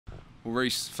Well,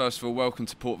 Rhys, first of all, welcome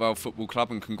to Port Vale Football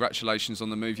Club and congratulations on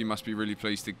the move. You must be really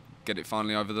pleased to get it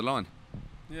finally over the line.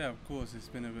 Yeah, of course, it's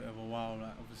been a bit of a while,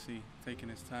 like obviously taking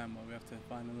its time, but we have to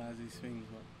finalise these things.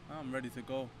 But I'm ready to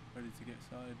go, ready to get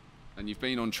started. And you've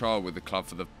been on trial with the club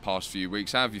for the past few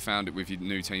weeks. How have you found it with your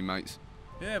new teammates?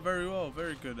 Yeah, very well,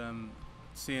 very good.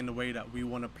 Seeing the way that we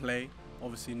want to play,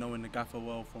 obviously knowing the gaffer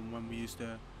well from when we used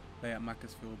to play at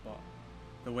Macclesfield, but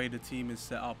the way the team is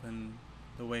set up and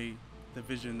the way the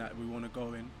vision that we want to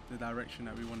go in, the direction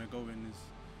that we want to go in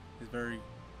is very,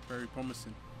 very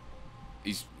promising.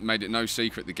 He's made it no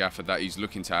secret, the gaffer, that he's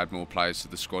looking to add more players to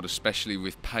the squad, especially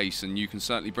with pace, and you can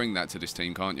certainly bring that to this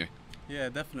team, can't you? Yeah,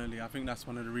 definitely. I think that's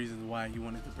one of the reasons why he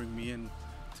wanted to bring me in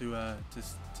to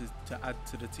add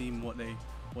to the team what they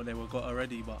got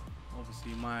already. But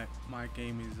obviously my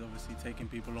game is obviously taking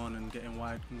people on and getting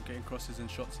wide and getting crosses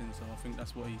and shots in. So I think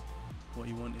that's what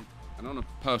he wanted. And on a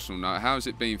personal note, how has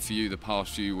it been for you the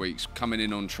past few weeks, coming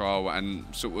in on trial and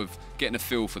sort of getting a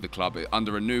feel for the club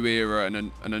under a new era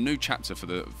and a new chapter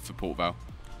for Port Vale?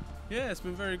 Yeah, it's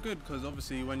been very good because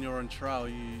obviously when you're on trial,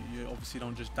 you obviously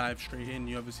don't just dive straight in.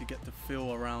 You obviously get to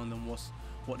feel around and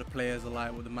what the players are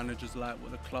like, what the managers are like,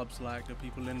 what the club's like, the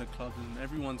people in the club, and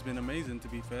everyone's been amazing, to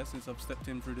be fair, since I've stepped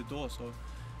in through the door. So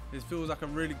it feels like a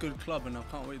really good club and I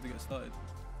can't wait to get started.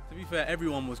 To be fair,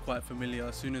 everyone was quite familiar.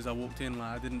 As soon as I walked in,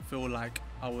 like, I didn't feel like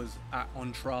I was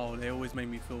on trial. They always made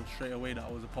me feel straight away that I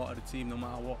was a part of the team no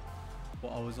matter what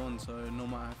I was on, so no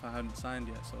matter if I hadn't signed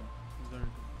yet, so it was very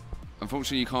good.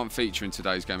 Unfortunately, you can't feature in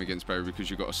today's game against Bury because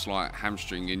you've got a slight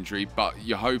hamstring injury, but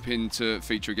you're hoping to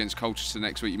feature against Colchester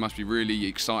next week. You must be really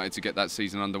excited to get that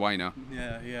season underway now.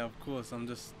 Yeah, of course. I'm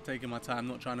just taking my time,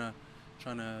 not trying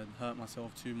to hurt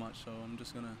myself too much, so I'm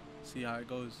just going to see how it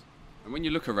goes. And when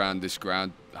you look around this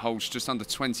ground, it holds just under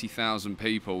 20,000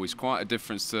 people. It's quite a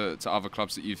difference to other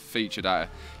clubs that you've featured at.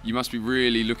 You must be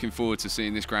really looking forward to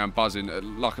seeing this ground buzzing.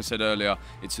 Like I said earlier,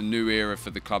 it's a new era for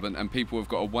the club and people have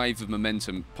got a wave of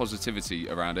momentum, positivity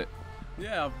around it.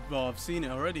 Yeah, well, I've seen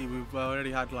it already. We've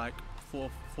already had like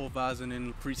 4,000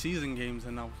 in pre-season games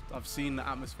and I've seen the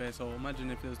atmosphere, so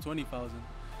imagine if there was 20,000,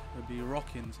 it'd be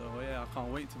rocking. So yeah, I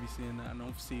can't wait to be seeing that, and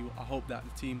obviously I hope that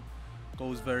the team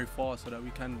goes very far so that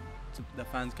the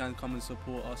fans can come and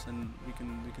support us and we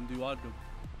can do our job.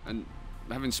 And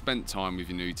having spent time with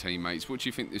your new teammates, what do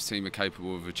you think this team are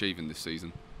capable of achieving this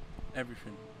season?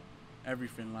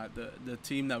 Everything. Like the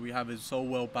team that we have is so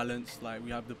well balanced. Like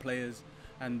we have the players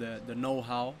and the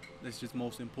know-how. That's just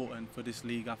most important for this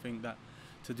league. I think that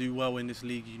to do well in this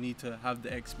league, you need to have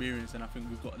the experience, and I think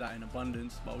we've got that in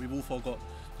abundance. But we've also got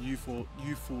youthful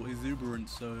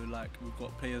exuberance. So like we've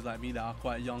got players like me that are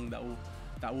quite young that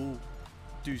will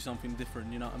do something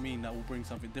different. You know what I mean? That will bring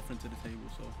something different to the table.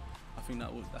 So I think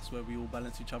that's where we all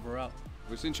balance each other out.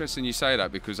 Well, it's interesting you say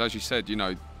that because, as you said, you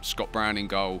know, Scott Browne in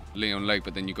goal, Leon Legg,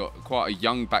 but then you've got quite a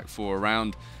young back four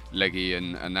around Leggy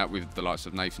and that with the likes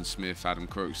of Nathan Smith, Adam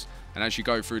Crooks. And as you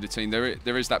go through the team,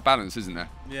 there is that balance, isn't there?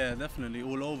 Yeah, definitely.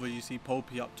 All over, you see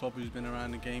Popey up top, who's been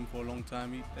around the game for a long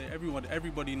time.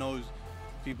 Everybody knows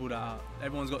people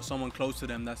everyone's got someone close to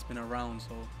them that's been around.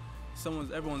 So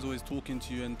everyone's always talking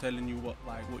to you and telling you what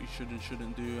you should and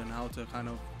shouldn't do and how to kind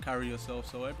of carry yourself.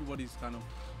 So everybody's kind of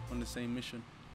on the same mission.